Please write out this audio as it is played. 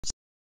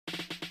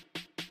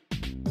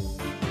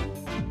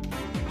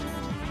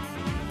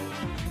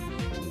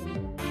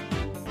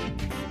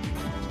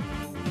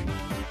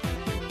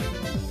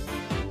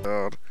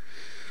god.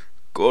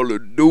 Call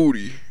of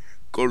Duty.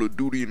 Call of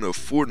Duty in the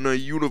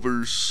Fortnite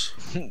universe.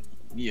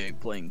 You ain't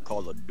playing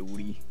Call of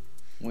Duty.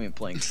 We ain't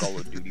playing Call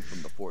of Duty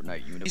from the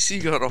Fortnite universe. He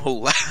got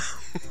all loud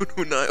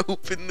when I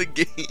opened the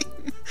game.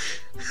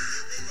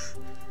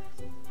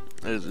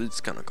 It's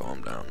kind of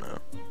calmed down now.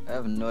 I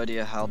have no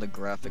idea how the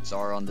graphics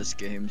are on this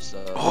game,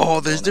 so... Oh,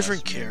 there's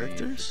different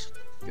characters?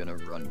 If it's gonna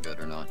run good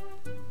or not.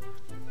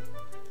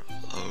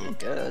 I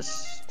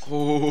guess.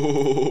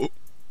 Oh.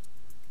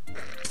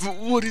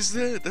 What is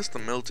that? That's the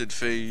melted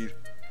fade.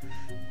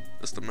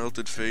 That's the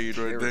melted fade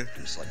right there.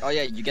 Like, oh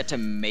yeah, you get to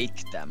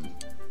make them.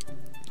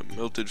 The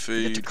melted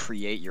fade. You get to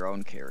create your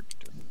own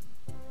character.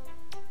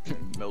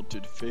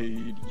 Melted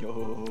fade,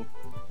 yo.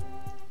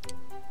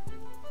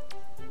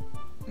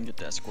 You get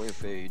that square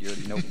fade, you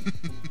already know.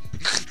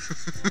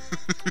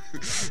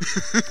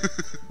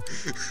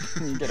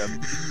 You get a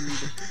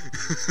beard.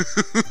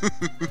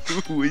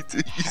 Wait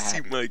till you see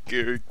my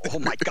character. Oh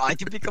my god, I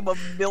can become a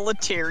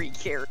military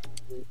character.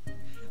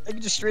 I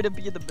can just straight up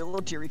be in the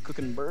military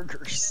cooking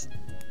burgers.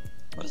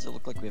 Why does it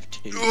look like we have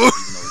tables even though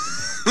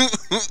it's a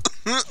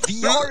male?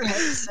 VR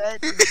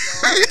headset!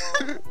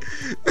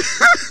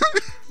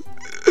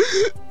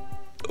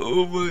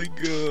 Oh my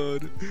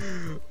god.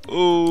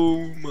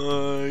 Oh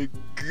my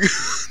god.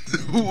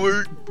 The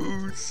work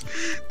boots.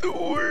 The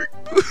work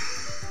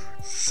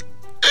boots.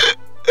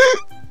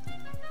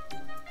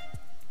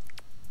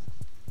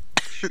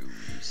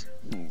 Shoes.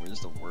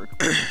 Where's the work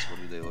boots? What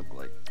do they look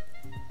like?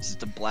 Is it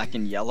the black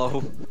and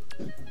yellow?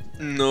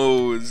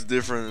 No, it's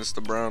different. It's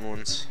the brown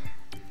ones.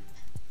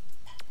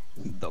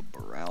 The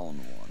brown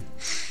one.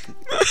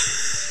 I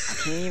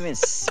can't even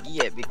see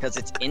it because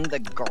it's in the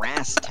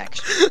grass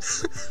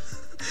textures.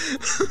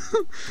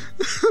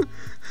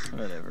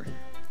 Whatever.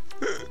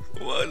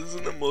 Why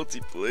doesn't a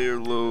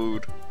multiplayer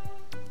load?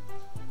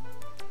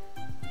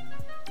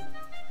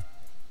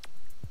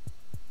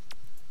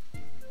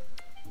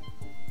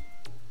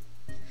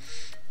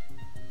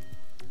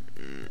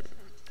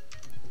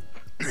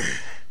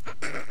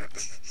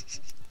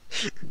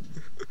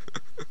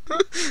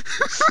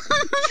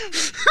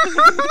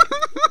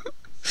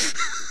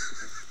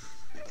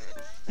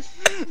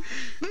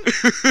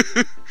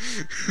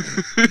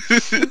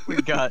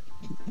 we got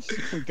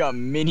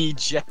Mini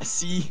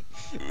Jesse,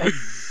 a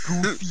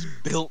goofy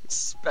built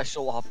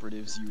special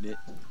operatives unit.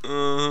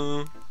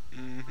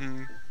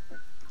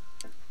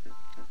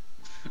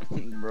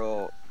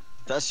 Bro,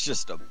 that's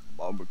just a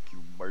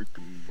barbecue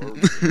bacon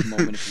burger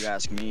moment if you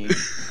ask me.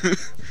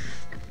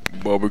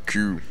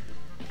 Barbecue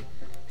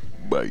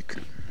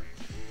bacon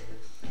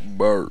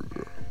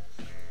burger.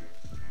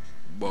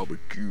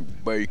 Barbecue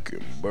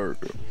bacon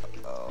burger.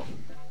 Oh.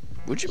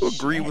 Would you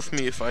agree with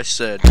me if I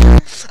said,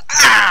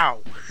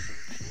 ow?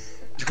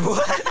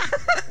 What?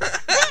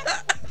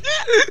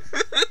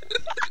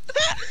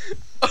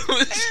 I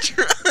was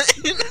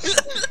trying.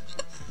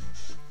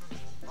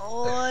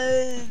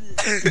 What?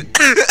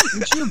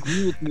 Would you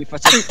agree with me if I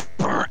said,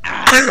 bro?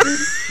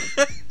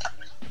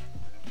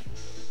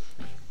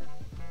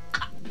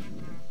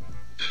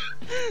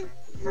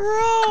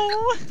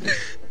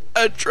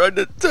 I tried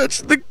to touch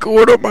the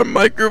cord on my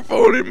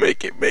microphone and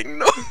make it make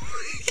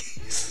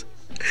noise.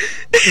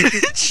 And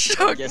it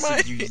shocked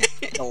my head.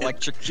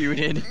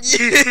 Electrocuted.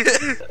 Yeah.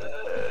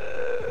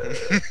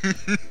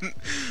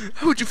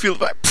 How would you feel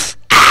if I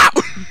ow?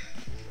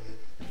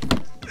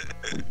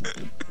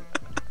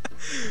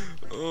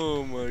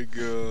 Oh my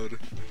god.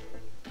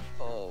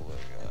 Oh my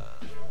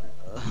god.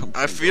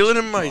 I feel it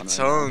in my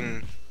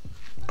tongue.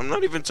 I'm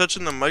not even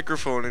touching the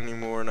microphone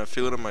anymore and I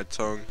feel it in my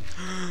tongue.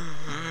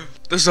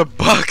 There's a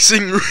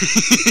boxing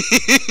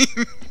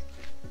ring.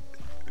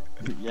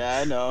 Yeah,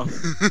 I know.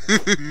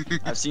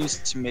 I've seen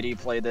Smitty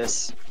play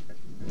this.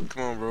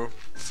 Come on, bro.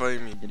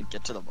 Fight me. Did it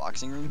get to the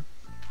boxing ring?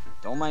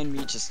 Don't mind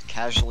me just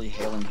casually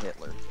hailing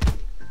Hitler.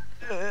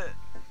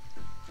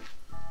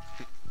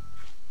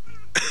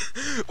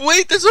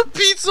 Wait, there's a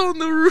pizza on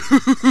the roof!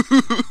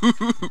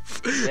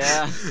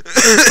 Yeah.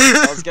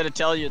 I was gonna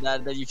tell you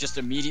that you just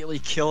immediately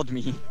killed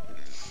me.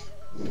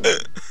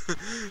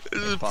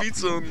 There's a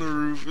pizza on the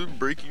roof.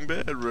 Breaking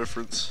Bad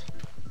reference.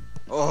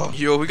 Oh.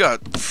 Yo, we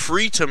got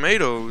free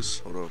tomatoes.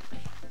 Hold up.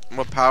 I'm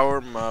gonna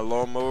power my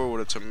lawnmower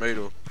with a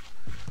tomato.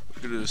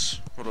 Look at this.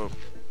 Hold up.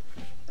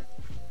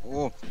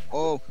 Oh,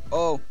 oh,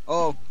 oh,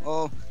 oh,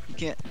 oh. You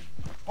can't.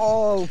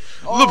 Oh,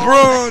 oh.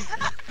 LeBron!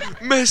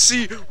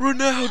 Messi!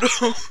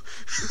 Ronaldo!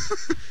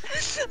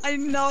 I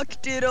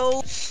knocked it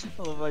off.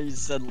 I love how you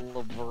said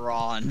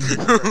LeBron.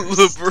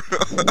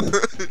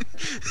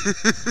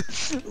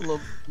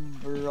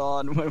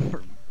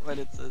 LeBron when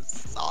it's a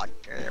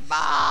soccer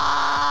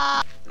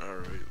ball.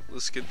 Alright,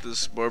 let's get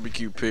this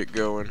barbecue pit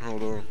going.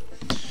 Hold on.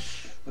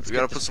 We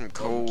gotta put some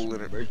coal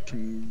in it.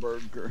 Bacon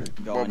burger.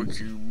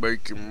 Barbecue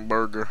bacon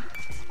burger.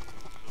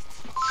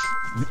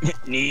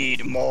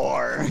 Need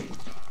more.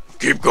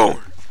 Keep going.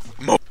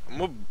 More.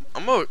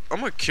 I'm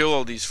gonna kill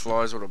all these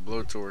flies with a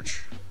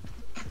blowtorch.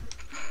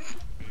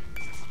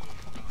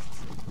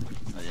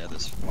 Oh yeah,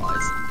 there's flies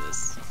in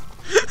this.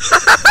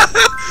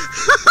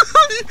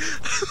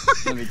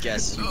 Let me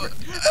guess. You Alright,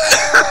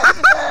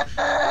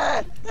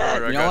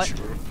 know I got what? you,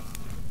 bro.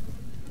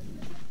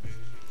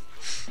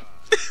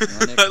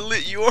 Nick? I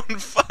lit you on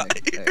fire.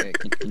 Hey,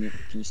 can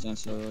you stand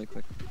still really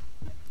quick?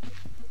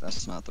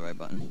 That's not the right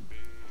button.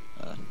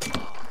 I'm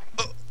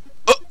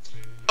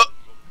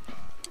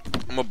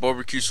gonna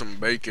barbecue some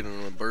bacon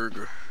on a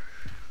burger.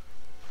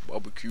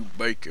 Barbecue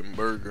bacon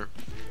burger.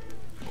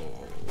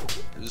 Oh,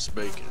 this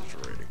bacon is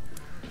ready.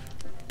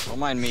 Don't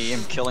mind me,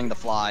 I'm killing the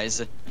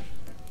flies.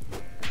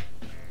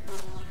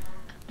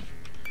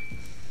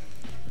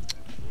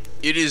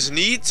 It is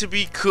need to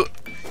be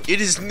cooked. It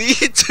is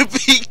need to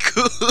be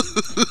cooked.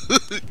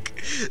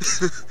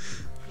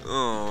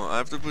 Oh, I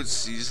have to put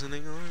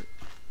seasoning on it.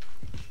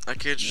 I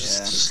can't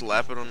just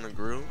slap it on the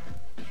grill.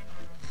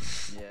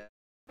 Yeah.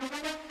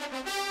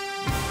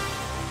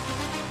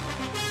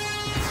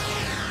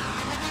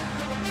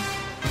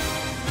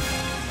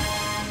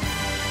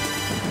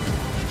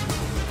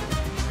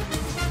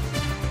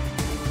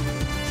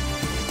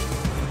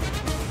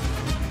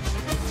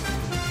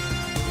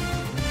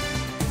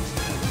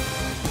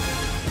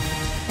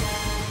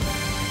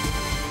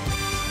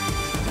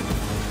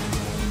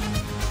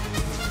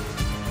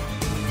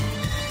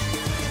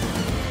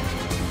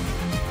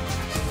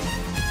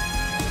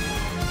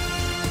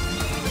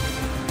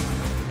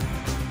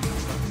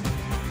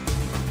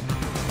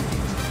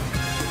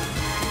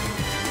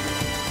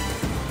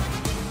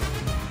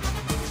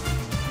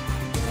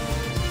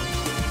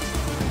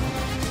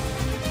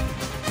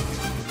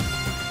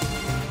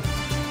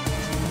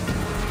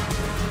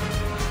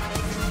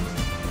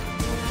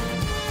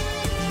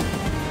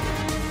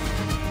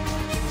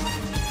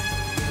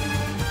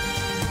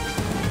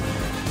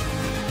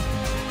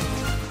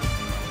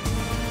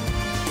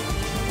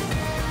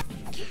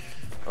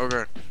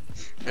 Okay,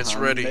 it's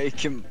I'm ready.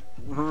 making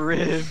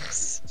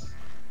ribs.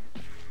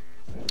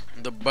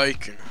 The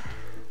bacon.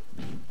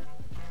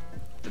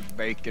 The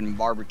bacon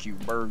barbecue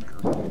burger.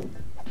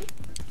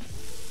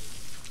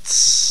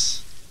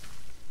 Tss.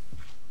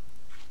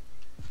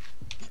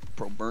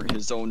 Bro burnt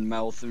his own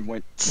mouth and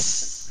went.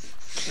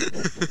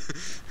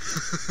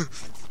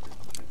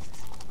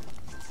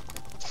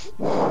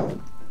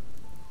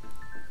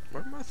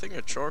 Where'd my thing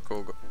of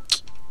charcoal go?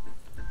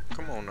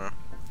 Come on now.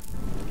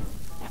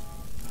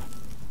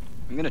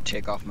 I'm gonna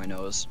take off my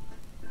nose.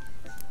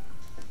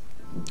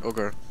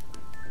 Okay.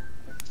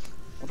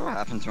 What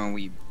happens when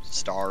we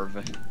starve?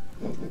 I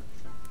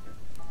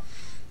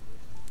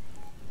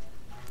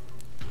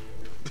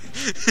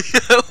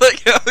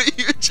like how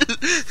you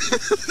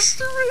just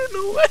ran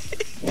away.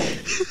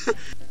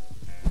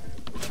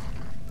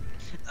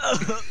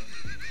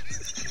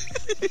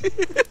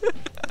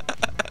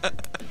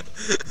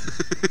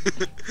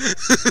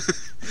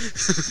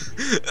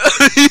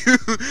 You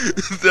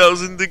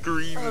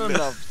 1,000-degree Not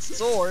enough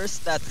source,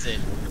 that's it.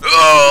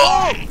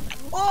 Oh!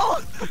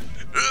 Oh!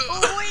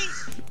 Oh wait!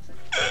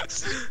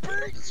 She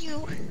burnt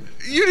you!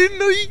 You didn't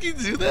know you could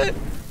do that?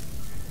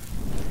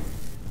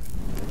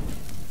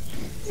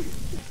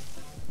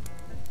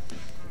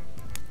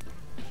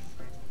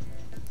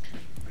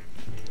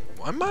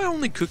 Why am I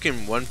only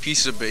cooking one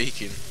piece of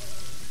bacon?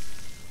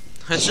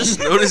 I just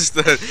noticed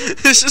that.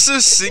 It's just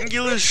a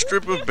singular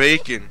strip of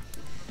bacon.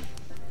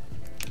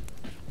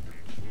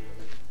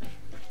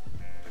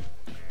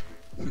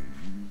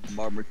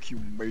 Barbecue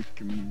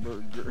bacon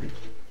burger.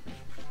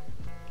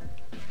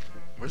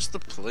 Where's the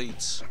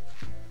plates?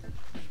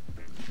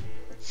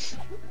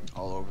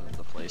 All over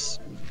the place.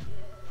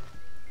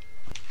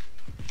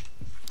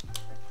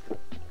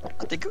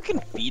 I think we can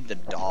feed the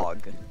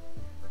dog.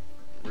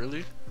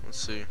 Really? Let's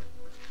see.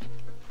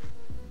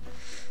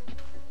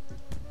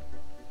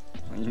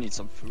 You need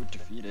some food to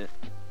feed it.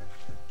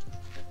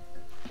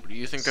 What do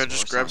you think I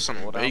just grabbed some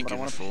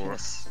bacon for?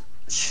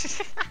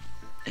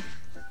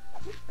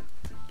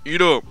 Eat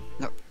up!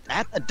 No,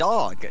 at the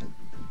dog.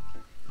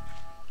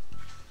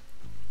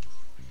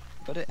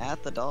 Put it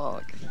at the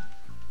dog.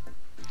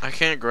 I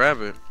can't grab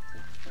it.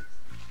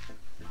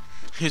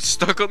 It's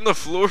stuck on the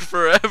floor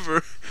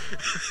forever.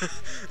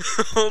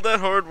 All that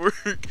hard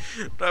work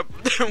that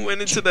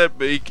went into that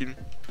bacon.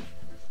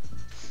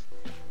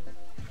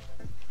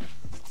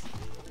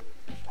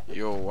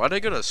 Yo, why they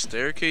got a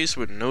staircase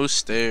with no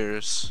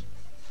stairs?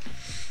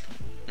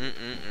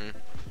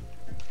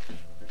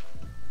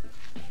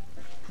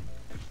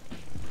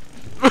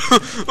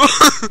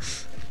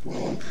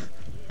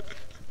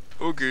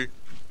 Okay.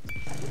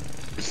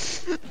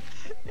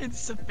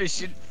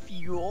 Insufficient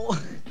fuel.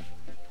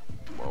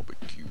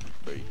 Barbecue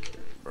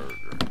bacon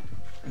burger.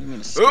 You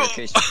mean a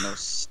staircase with no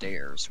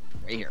stairs?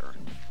 Where?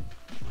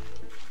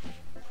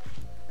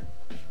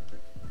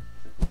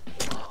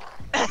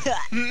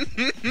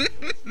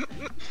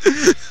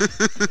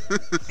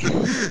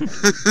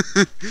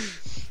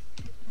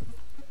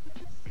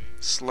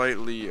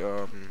 Slightly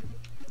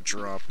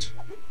dropped.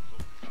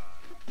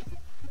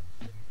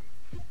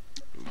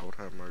 Lord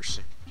have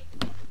mercy.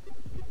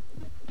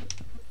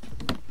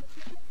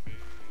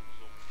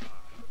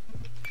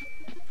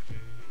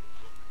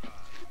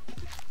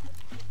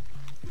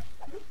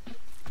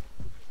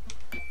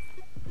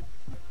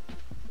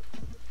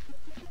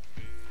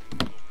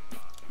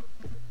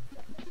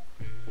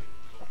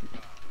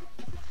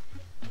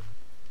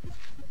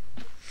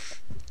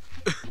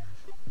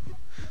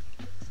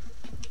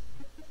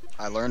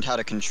 learned how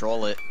to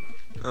control it.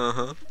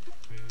 Uh-huh.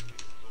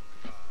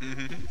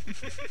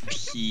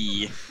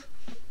 Pee.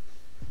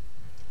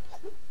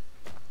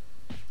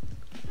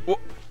 What?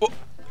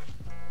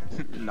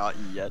 Not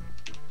yet.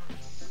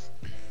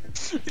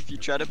 If you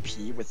try to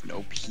pee with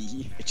no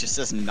pee, it just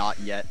says not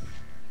yet.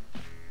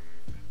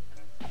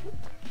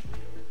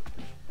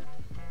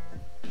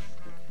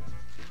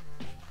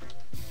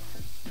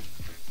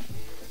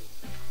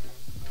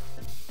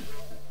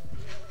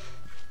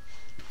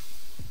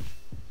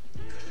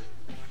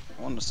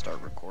 I want to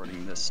start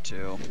recording this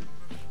too.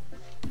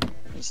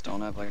 I just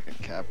don't have like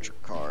a capture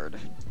card.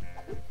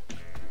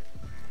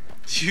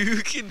 You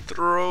can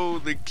throw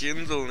the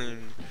kindling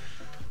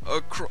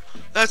across.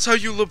 That's how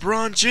you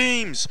LeBron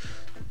James,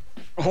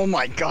 Oh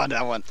my god,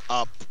 that went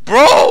up.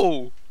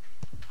 bro.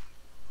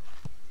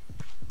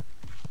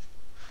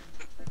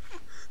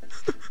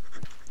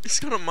 It's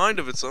got a mind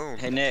of its own.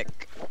 Hey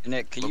Nick, can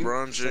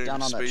LeBron you James, sit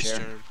down on that Space chair?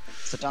 Jam.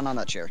 Sit down on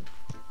that chair.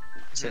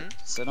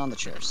 Sit on the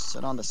chair.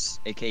 Sit on this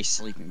AK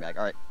sleeping bag.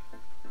 Alright.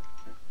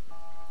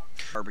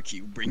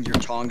 Barbecue. Bring your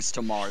tongs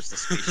to Mars. The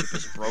spaceship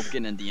is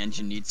broken and the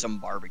engine needs some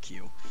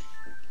barbecue.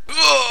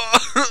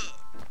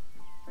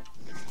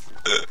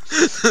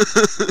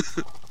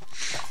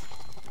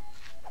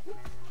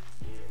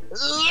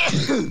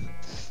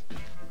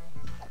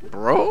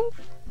 Bro?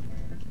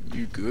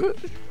 You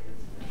good?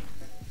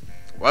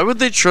 Why would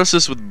they trust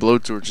us with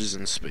blowtorches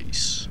in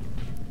space?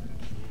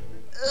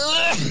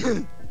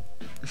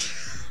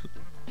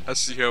 I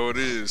see how it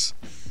is.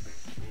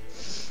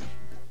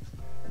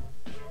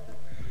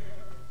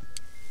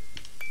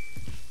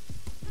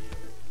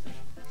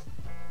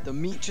 The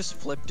meat just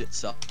flipped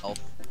itself.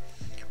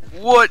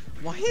 What?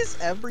 Why is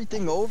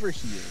everything over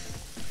here?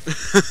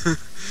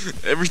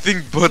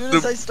 Everything but As soon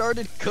as I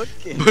started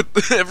cooking.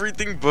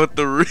 everything but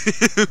the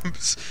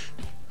ribs.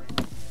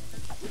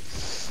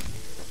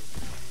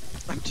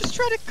 I'm just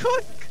trying to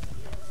cook.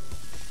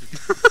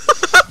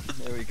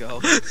 There we go.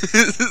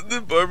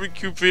 The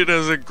barbecue pit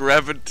has a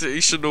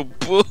gravitational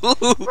pull.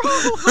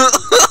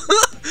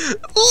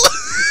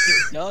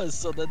 It does,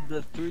 so that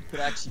the food could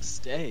actually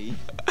stay.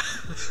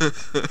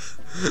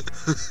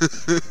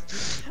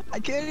 I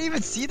can't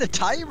even see the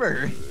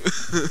timer.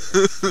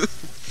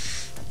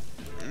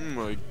 Oh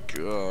my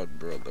god,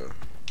 brother.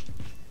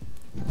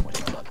 Oh my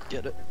god,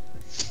 get it.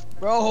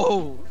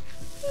 Bro!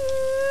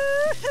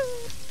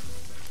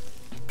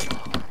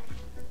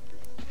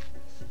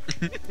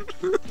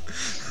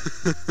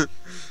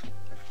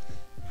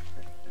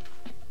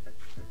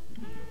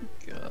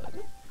 God.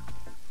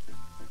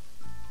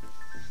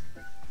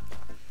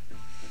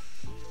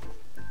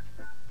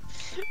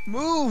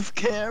 Move,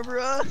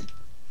 camera!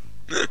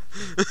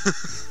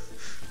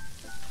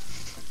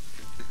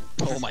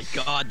 Oh my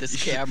god,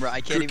 this camera,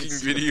 I can't even Cooking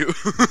see video.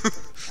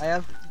 I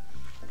have...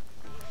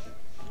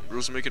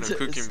 Bro's making a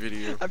cooking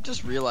video. I've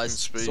just realized,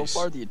 so space.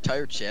 far the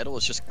entire channel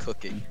is just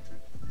cooking.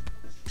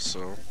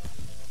 So...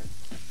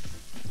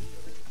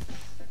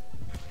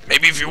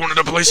 maybe if you wanted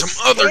to play some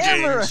other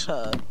games.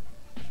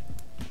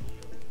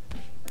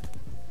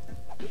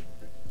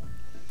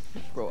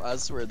 Bro, I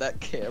swear that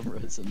camera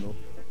is in the...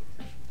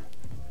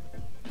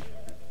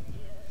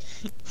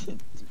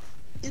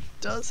 It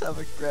does have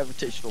a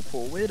gravitational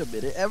pull. Wait a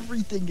minute,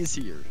 everything is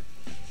here.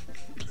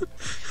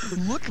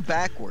 Look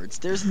backwards,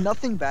 there's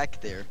nothing back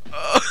there.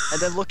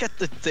 And then look at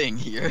the thing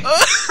here.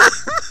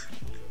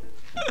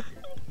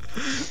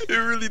 It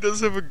really does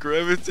have a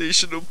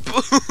gravitational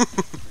pull.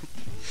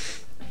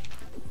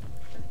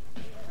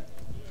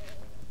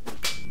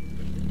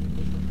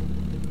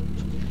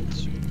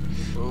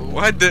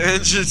 Why'd the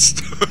engine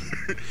start?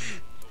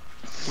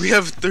 We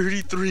have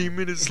 33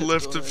 minutes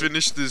left to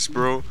finish this,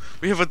 bro.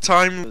 We have a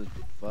time.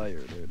 Fire,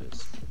 there it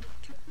is.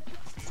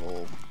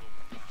 Coal.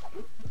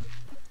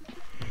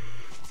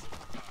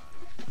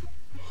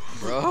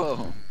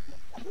 Bro.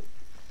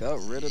 Got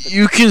rid of the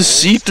You can coal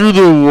see stuff. through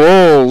the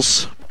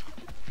walls.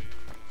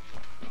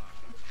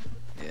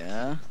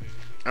 Yeah?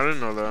 I didn't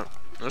know that.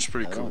 That's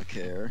pretty I cool. don't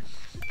care.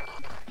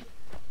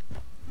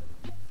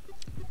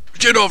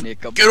 Get off!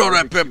 Nick, I'm Get all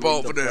that pepper barbecuing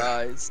over the there.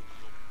 fries.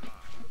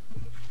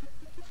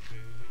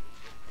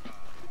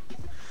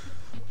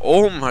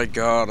 Oh my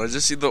god, I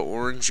just see the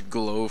orange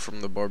glow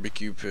from the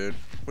barbecue pit.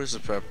 Where's the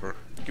pepper?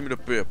 Give me the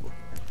pepper.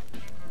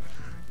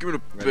 Give me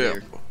the Right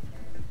here.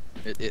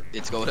 pepper.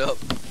 It's going up.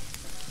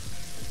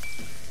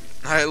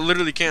 I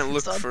literally can't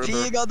look Stop further.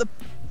 peeing on the...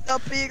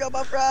 Stop peeing on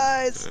my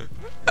fries!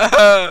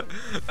 Ah,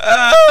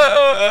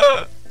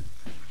 ah,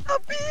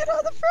 Stop peeing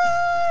on the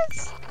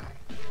fries!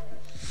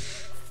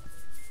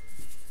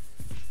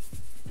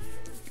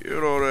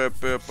 Get all that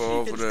pepper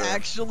over It's there.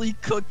 actually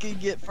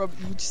cooking it from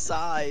each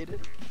side.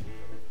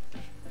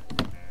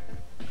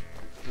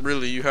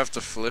 Really, you have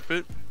to flip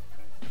it?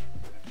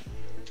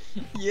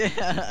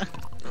 Yeah.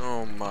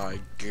 Oh my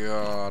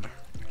god.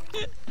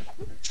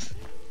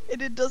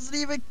 And it doesn't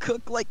even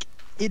cook like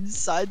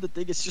inside the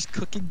thing, it's just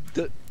cooking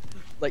the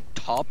like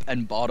top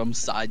and bottom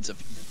sides of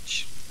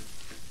each.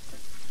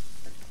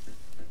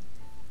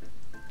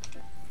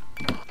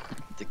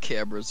 The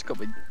camera's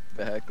coming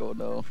back, oh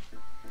no.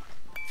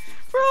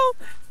 Bro,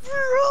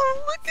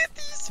 look at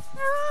these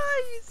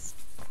fries!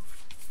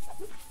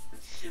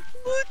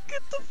 Look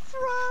at the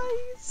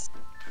fries!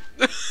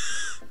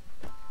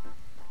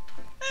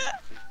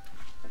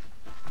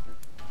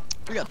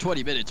 We got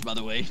 20 minutes, by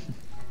the way.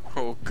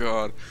 Oh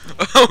god.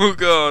 Oh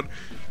god.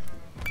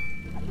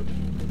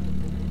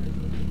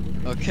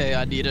 Okay,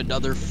 I need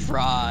another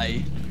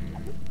fry.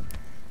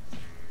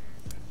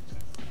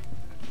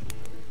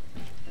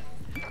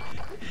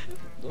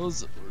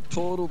 Those are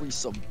totally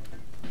some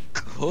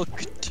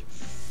cooked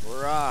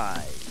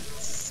fries.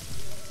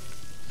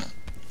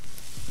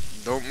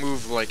 Don't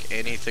move like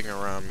anything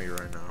around me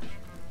right now.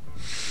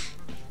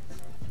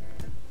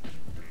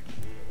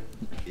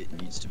 It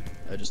needs to be.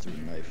 I just threw a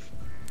knife.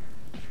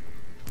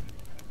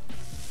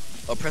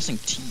 Oh, pressing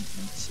T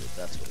eats it.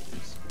 That's what it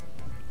is.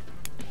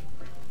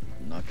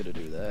 I'm not gonna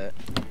do that.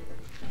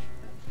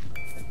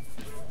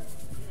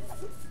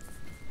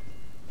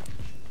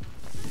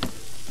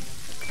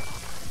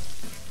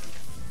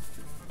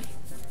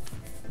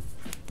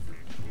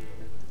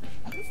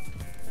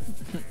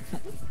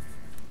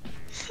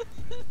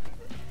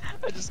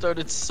 I just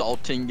started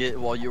salting it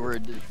while you were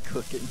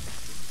cooking.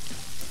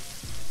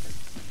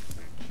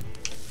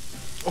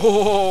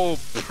 Oh,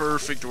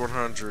 perfect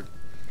 100.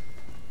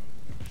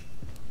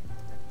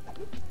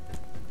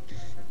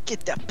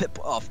 Get that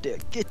pepper off there.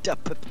 Get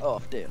that pepper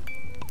off there.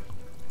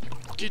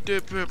 Get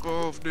that pepper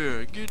off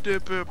there. Get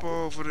that pepper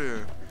off of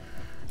there.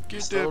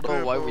 Get Still that don't know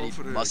pepper why off we need of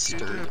there. mustard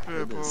Get that for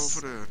pepper this.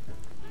 off of there.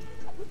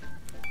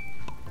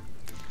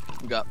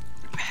 We got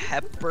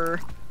pepper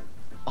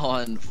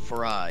on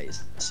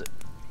fries,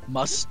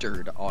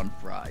 mustard on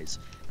fries,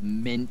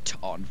 mint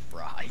on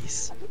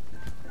fries.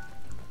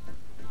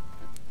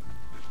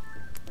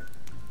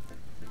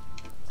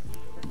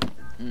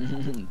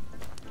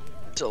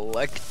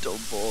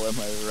 Delectable, am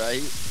I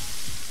right?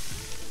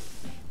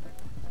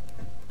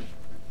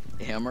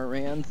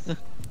 Amaranth?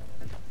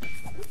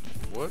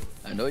 What?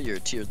 I know you're a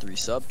tier 3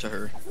 sub to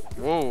her.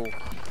 Whoa.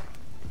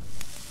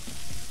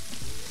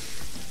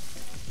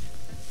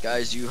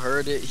 Guys, you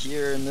heard it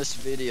here in this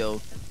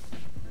video.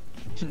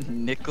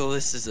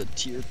 Nicholas is a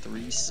tier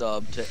 3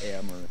 sub to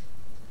Amaranth.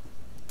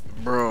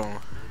 Bro.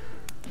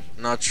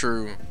 Not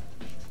true.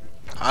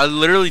 I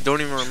literally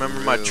don't even remember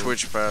my True.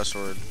 Twitch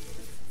password.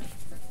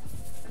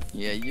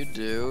 Yeah, you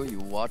do. You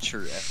watch her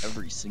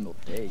every single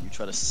day. You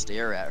try to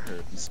stare at her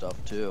and stuff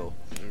too.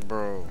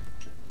 Bro.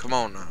 Come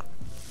on now.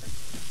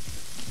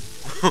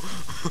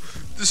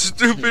 The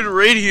stupid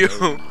radio.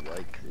 You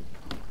like her.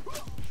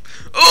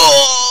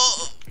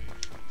 Oh!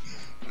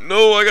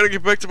 No, I gotta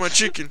get back to my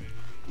chicken.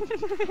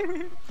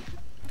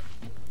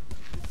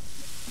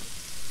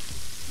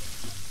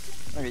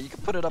 Okay, you can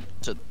put it up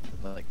to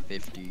like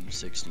 50,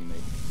 60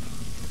 maybe.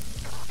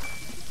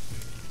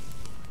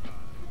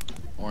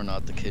 Or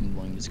not, the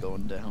kindling is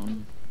going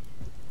down.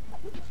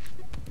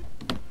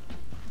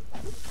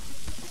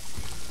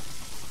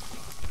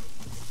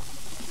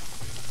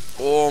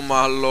 Oh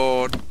my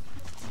lord.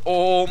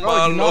 Oh Bro,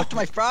 my you lord. knocked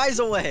my fries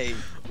away!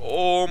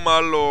 Oh my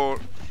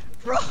lord.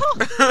 Bro!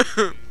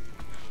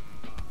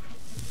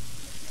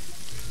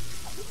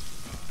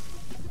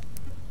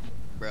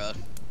 Bruh.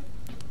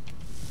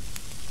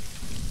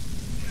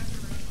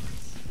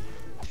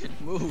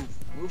 Move,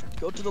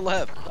 go to the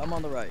left. I'm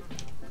on the right.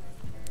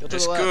 Go to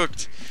It's the left.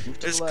 cooked. Move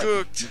to It's the left.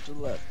 cooked. Move to the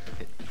left.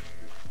 Okay.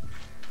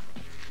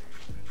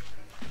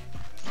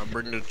 I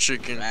bring the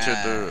chicken to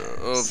the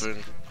Nice.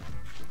 oven.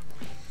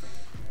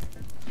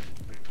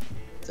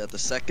 Is that the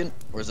second,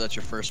 or is that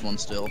your first one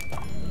still?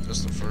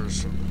 That's the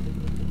first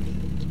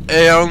one.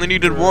 Hey, I only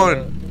needed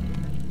one.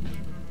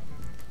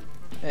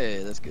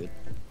 Hey, that's good.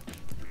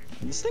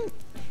 And this thing.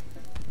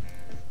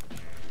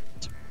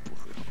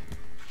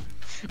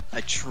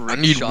 I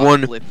need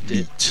one flipped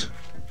it. meat.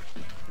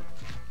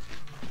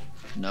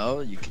 No,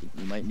 you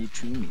might need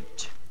 2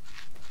 meat.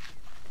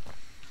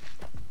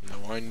 No,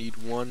 I need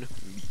one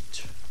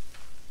meat.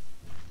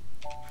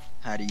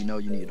 How do you know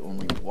you need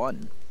only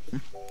 1?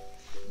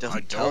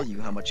 Doesn't tell don't.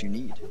 you how much you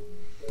need.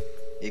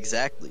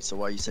 Exactly. So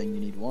why are you saying you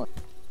need 1?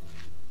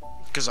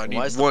 Because I need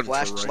Why is the one for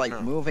flashlight right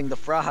now. moving the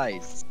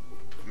fries?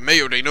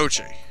 Mayo de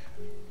noche.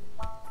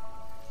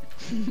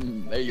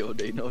 Mayo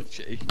de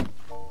noche.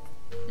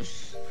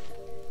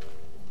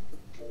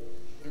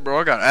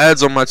 Bro, I got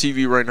ads on my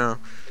TV right now.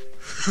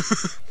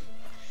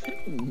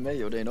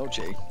 Mayo de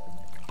noche.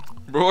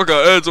 Bro, I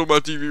got ads on my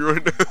TV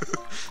right now.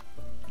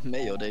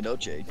 Mayo de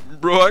noche.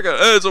 Bro, I got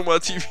ads on my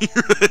TV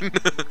right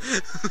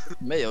now.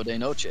 Mayo de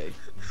noche.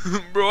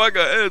 Bro, I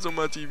got ads on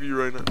my TV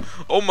right now.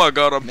 Oh my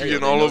god, I'm Mayo peeing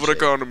de all over the noche.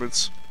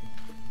 condiments.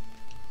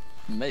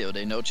 Mayo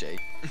de noche.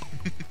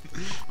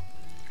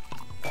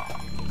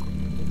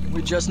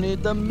 We just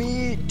need the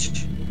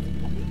meat.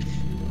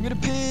 I'm gonna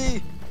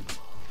pee.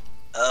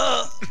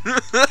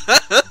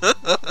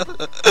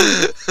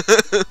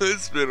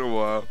 It's been a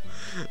while.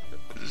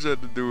 I just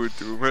had to do it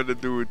to him. Had to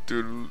do it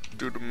to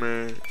the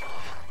man.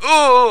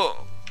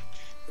 Oh!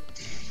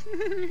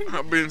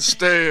 I've been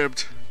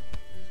stabbed.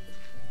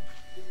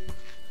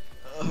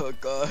 Oh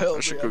God, help I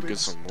should me, go I've been get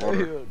some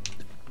water. stabbed.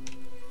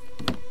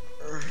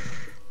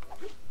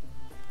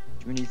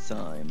 We need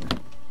thyme.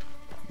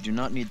 We do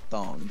not need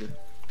thong.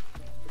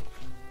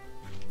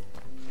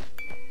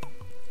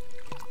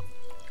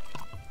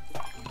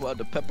 Why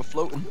the pepper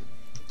floating?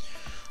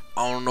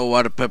 I don't know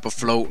why the pepper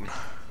floating.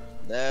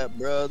 That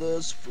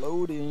brother's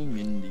floating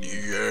in the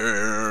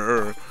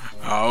Yeah,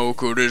 how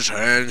could his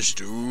hands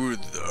do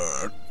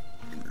that?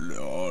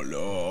 La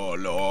la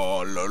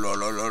la la la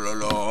la la la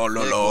la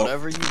la Nick, la.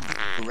 whatever you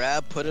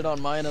grab, put it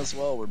on mine as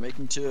well. We're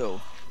making 2.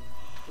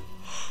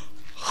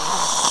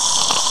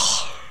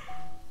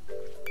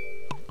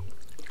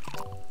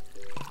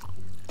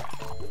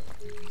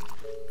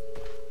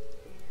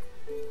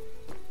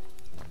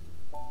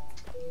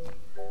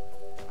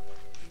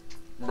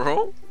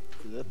 Bro?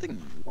 That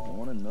thing, I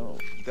want to know.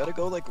 You gotta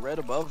go like right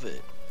above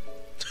it.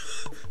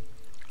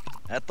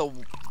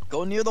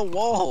 Go near the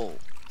wall.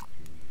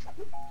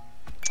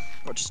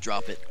 Or just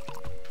drop it.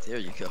 There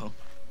you go.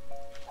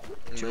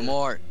 2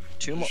 more.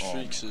 2 more. Just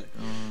fix it.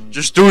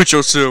 Just do it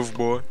yourself,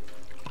 boy.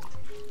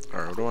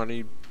 Alright, what do I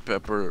need?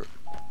 Pepper,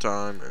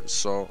 thyme, and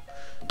salt.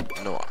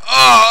 No.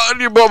 I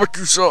need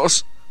barbecue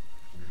sauce.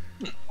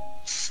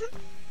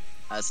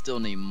 I still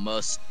need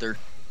mustard.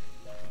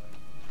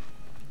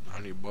 I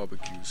need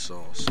barbecue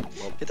sauce.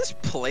 Did this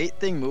plate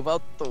thing move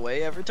out the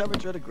way? Every time I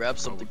try to grab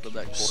something from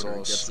that corner,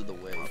 it gets in the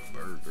way. My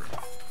burger.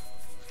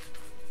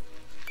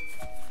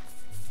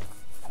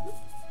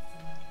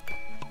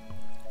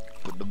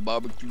 Put the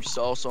barbecue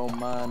sauce on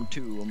mine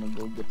too. I'm gonna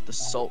go get the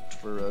salt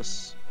for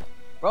us.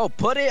 Bro,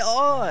 put it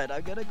on! I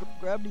gotta go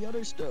grab the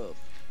other stuff.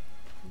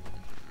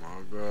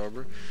 My God,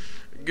 bro.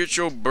 Get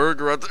your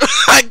burger out there.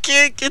 I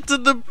can't get to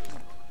the...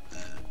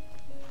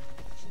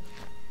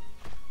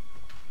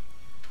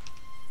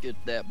 Get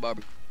that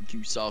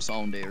barbecue sauce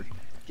on there.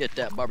 Get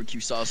that barbecue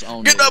sauce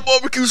on Get there. that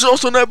barbecue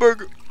sauce on that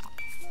burger.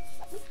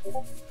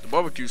 The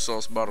barbecue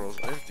sauce bottle is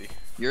empty.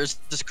 Yours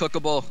is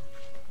cookable.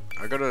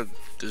 I got a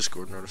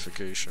Discord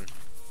notification.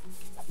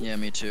 Yeah,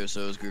 me too.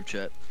 So is group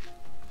chat.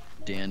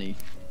 Danny.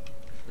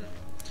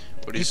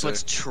 What do you say?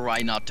 Let's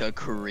try not to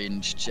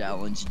cringe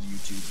challenge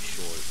YouTube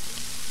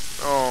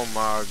short. Oh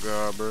my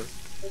God, bro.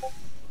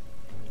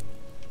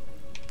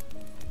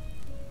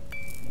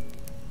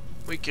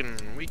 We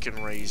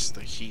can raise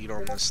the heat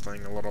on this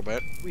thing a little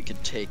bit. We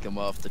could take him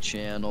off the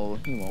channel.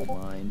 He won't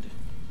mind.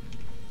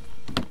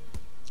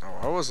 Oh,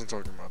 I wasn't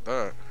talking about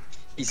that.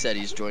 He said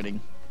he's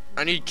joining.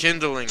 I need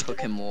kindling.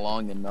 Took him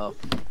long enough.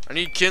 I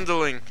need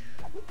kindling.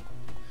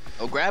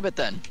 Oh, grab it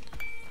then.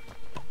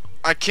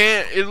 I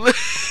can't. It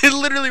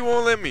literally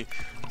won't let me.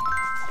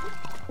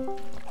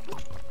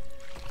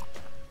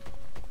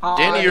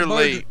 Danny, you're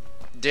late.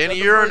 Danny,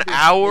 you're an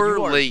hour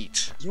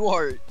late. You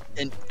are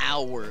an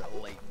hour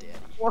late, Danny.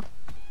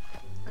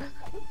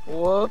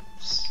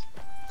 Whoops.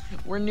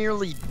 We're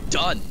nearly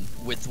done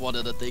with one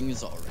of the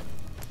things already.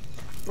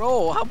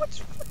 Bro, how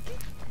much fucking...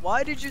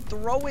 Why did you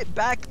throw it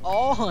back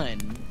on?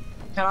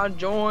 Can I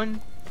join?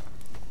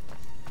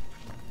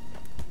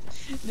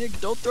 Nick,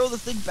 don't throw the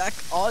thing back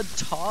on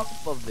top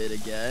of it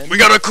again. We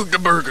gotta cook the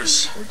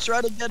burgers. We're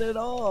trying to get it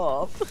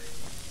off.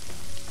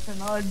 Can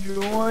I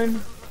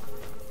join?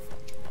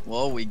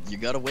 Well, you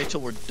gotta wait till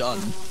we're done.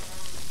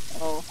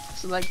 Oh,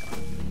 so like,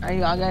 are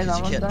you guys Because you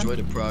almost can't done? join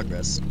in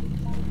progress.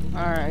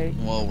 Alright.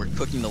 Well, we're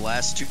cooking the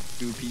last two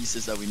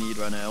pieces that we need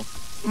right now.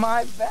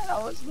 My bad,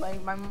 I was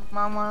like, my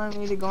mom wanted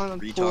me to go in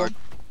the Retard. pool.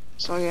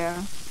 So yeah.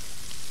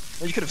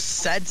 Well, you could have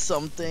said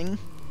something.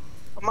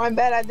 My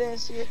bad, I didn't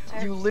see it.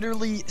 You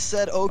literally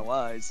said, "Oh,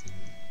 lies."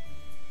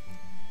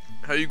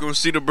 How you gonna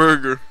see the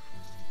burger?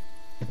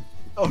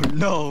 Oh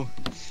no,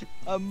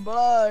 I'm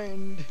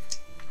blind.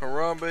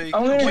 Harambe,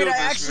 I'm gonna- kill Wait, I this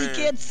actually man.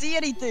 can't see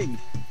anything.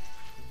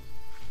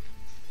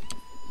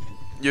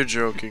 You're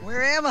joking.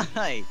 Where am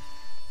I?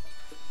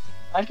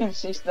 I can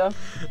see stuff.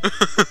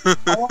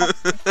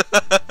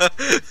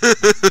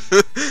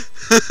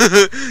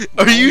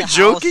 Are in you the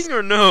joking house?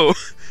 or no?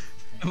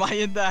 Am I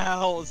in the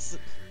house?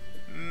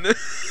 No.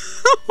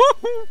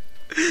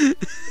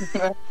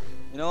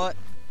 You know what?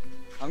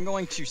 I'm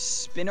going to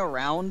spin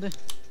around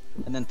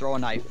and then throw a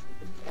knife.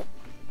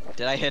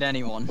 Did I hit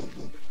anyone?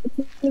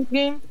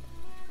 Game?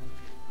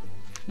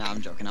 Nah,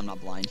 I'm joking. I'm not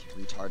blind.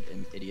 Retard,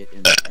 idiot.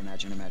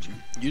 Imagine.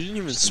 You didn't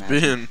even Just spin.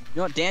 imagine. You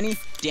know what, Danny?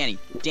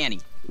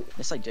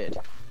 Yes, I did.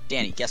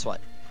 Danny, guess what?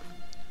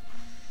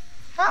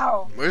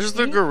 How? Where's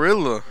the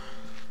gorilla?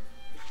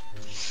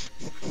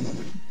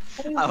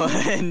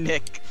 Oh,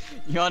 Nick,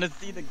 you want to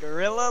see the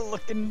gorilla?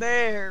 Looking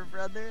there,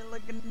 brother.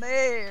 Looking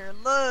there.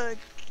 Look.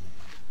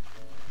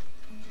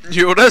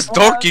 Yo, that's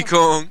Donkey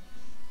Kong.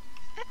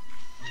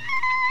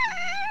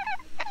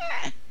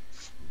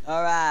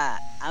 Alright,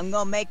 I'm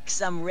gonna make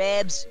some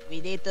ribs.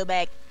 We need to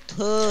make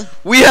 2.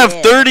 We have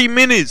 30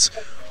 minutes.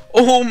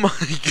 Oh my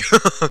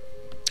God.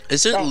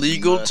 Is it That's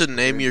legal to mustard.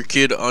 name your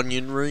kid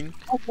Onion Ring?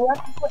 Do I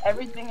have to put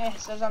everything it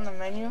says on the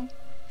menu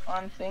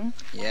on thing?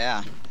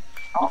 Yeah.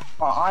 Oh,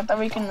 I thought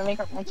we can make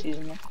our own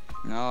seasoning.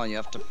 No, you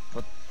have to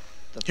put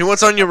the... He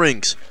wants onion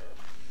rings.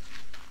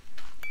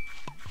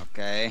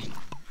 Okay.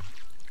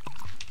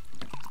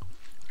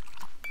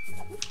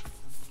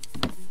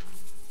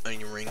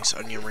 Onion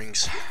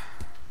rings.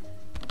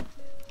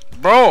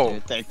 Bro!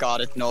 Dude, thank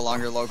God it's no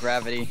longer low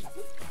gravity.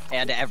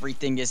 And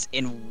everything is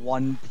in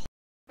one.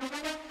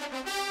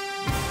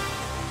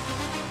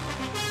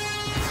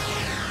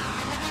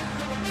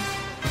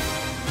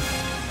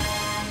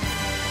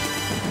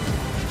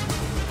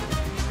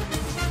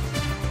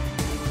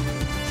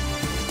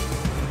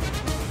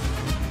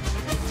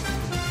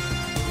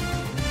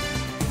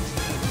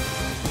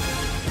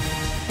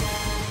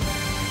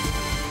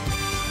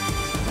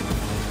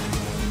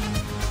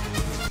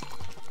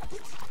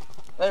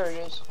 There it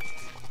is.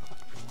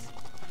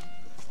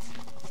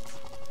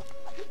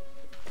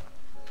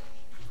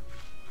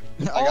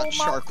 I Oh got my-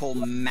 charcoal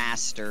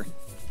master.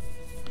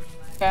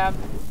 Cap.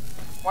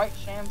 White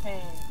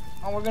champagne.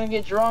 Oh, we're gonna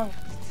get drunk.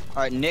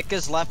 Alright, Nick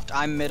is left,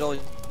 I'm middle,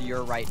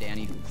 you're right,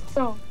 Danny.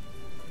 Oh.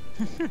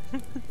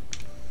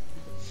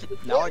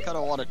 Now I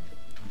kinda wanna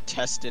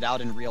test it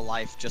out in real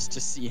life just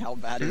to see how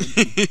bad it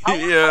is.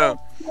 Yeah.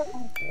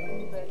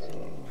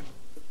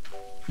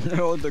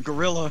 Oh, the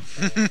gorilla.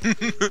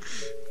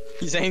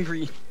 He's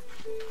angry.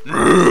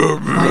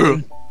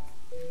 Fighting.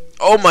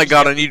 Oh my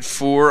god, I need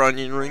 4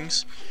 onion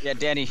rings. Yeah,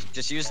 Danny,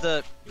 just use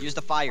the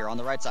fire on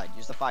the right side.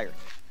 Use the fire.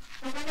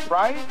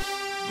 Right?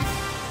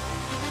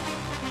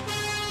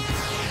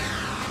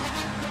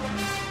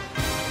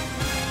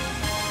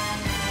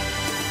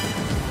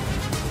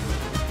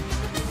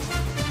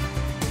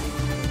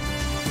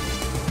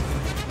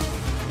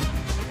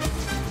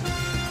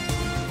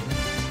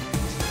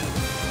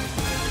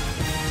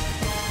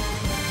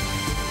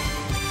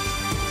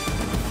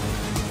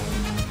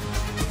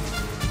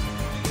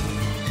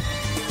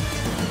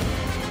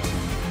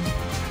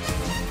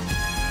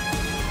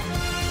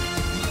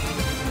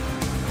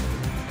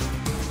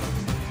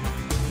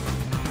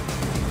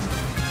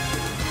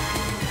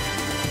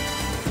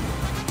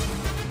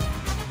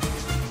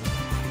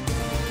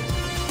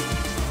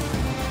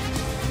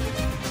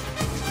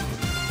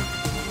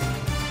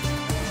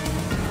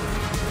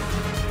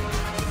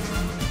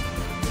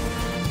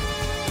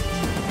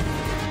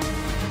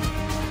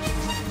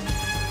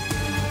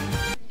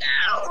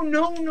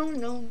 No.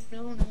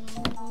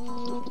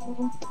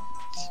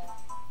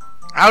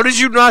 How did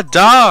you not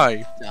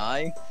die?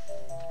 Die.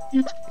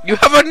 You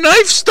have a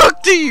knife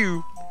stuck to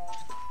you!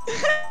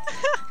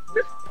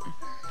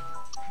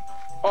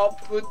 I'll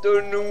put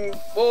the new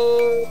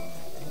bowl.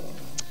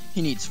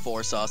 He needs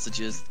 4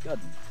 sausages. God.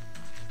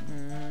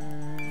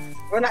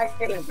 We're not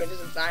gonna finish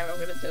in time. I'm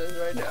gonna tell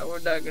you right now. We're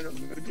not gonna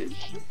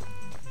finish.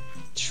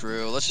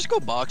 True. Let's just go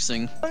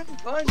boxing. Fun,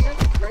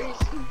 that's crazy.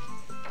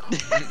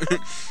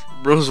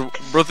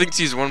 Bro thinks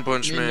he's One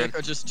Punch Me and Man. Nick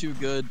are just too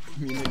good.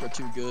 Me and Nick are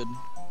too good.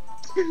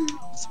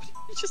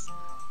 He just.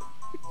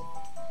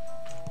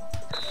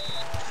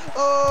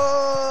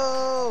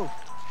 Oh!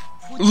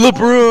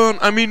 LeBron,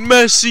 I mean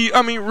Messi,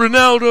 I mean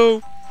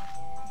Ronaldo.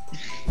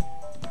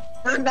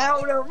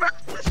 Ronaldo.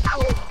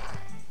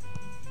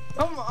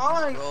 Come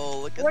on. Bro,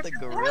 look at the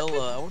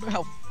gorilla. I wonder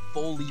how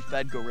fully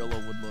fed gorilla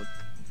would look.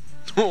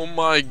 Oh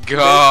my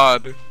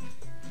god.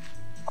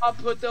 I'll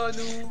put the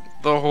new.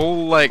 The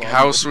whole like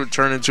house would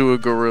turn into a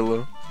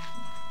gorilla.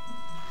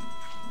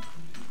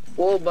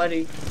 Whoa,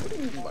 buddy.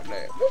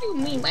 What do you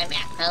mean by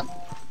that, huh?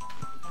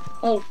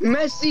 Oh,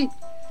 Messi!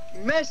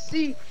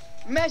 Messi!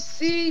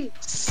 Messi!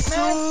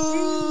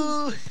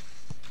 Messi!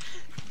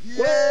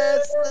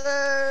 Yes,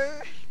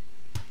 sir!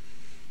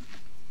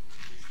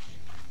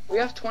 We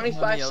have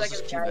 25 I was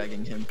seconds, just guys.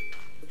 teabagging him.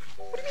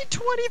 What do you mean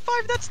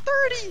 25? That's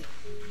 30!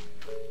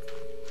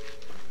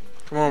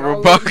 Come on,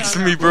 bro, box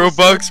me, bro,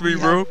 box me,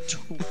 bro.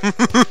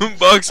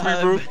 Box me,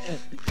 bro.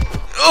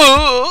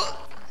 Oh!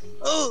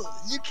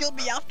 Oh, you killed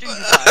me after you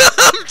died.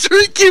 I'm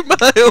drinking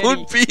my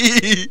own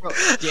pee. Bro,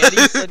 Danny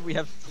said we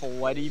have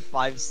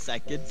 25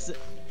 seconds.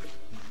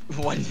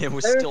 What? It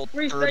was There's still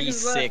 3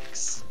 seconds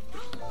 36.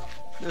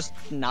 There's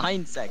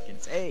 9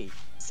 seconds. 8,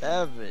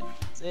 7,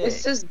 6. It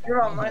says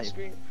 0 on my 5,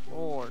 screen.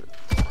 4,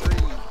 3,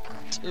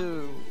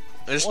 2.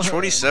 There's What?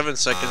 27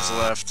 seconds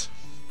left.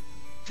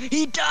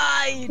 He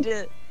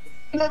died!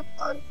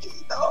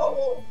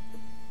 No!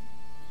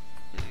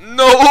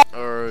 No!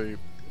 Alright.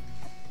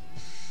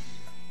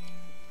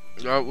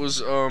 That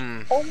was,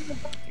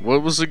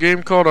 what was the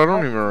game called? I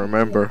don't even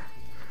remember.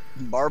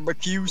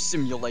 Barbecue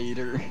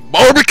Simulator.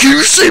 Barbecue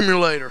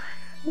Simulator!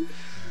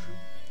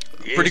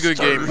 Pretty Yes, good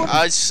sir. game.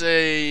 I'd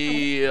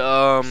say,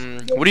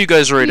 what do you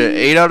guys rate it?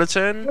 8 out of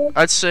 10?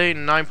 I'd say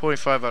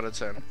 9.5 out of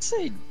 10. I'd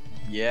say,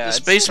 yeah. The I'd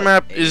space say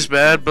map like is 8,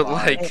 bad, but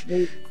 5.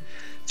 like,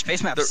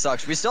 Space map the-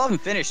 sucks. We still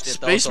haven't finished it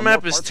though. space so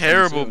map more is parts coming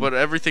terrible, soon. but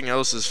everything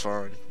else is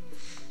fine.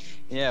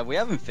 Yeah, we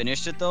haven't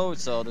finished it though,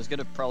 so there's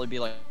gonna probably be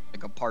like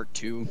a part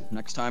 2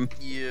 next time.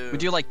 Yeah. We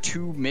do like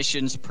 2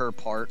 missions per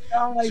part.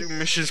 2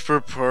 missions per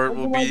part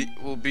will be,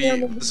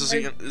 this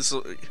is,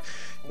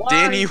 Why?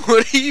 Danny,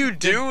 what are you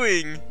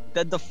doing?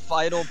 Then the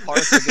final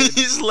parts are gonna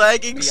be He's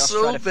lagging us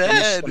so trying to finish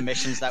bad. the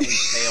missions that we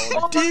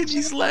failed.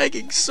 Danny's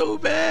lagging so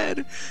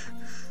bad.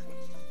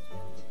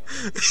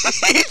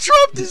 He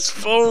dropped his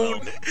phone.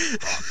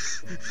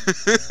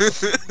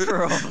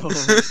 Bro.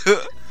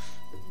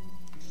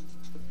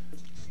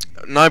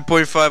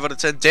 9.5 out of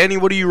 10. Danny,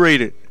 what do you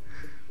rate it?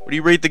 What do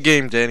you rate the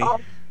game, Danny?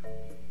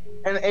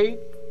 An 8.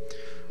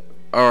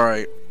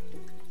 Alright.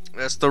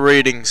 That's the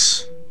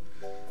ratings.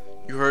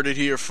 You heard it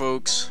here,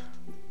 folks.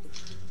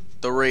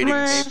 The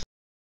ratings.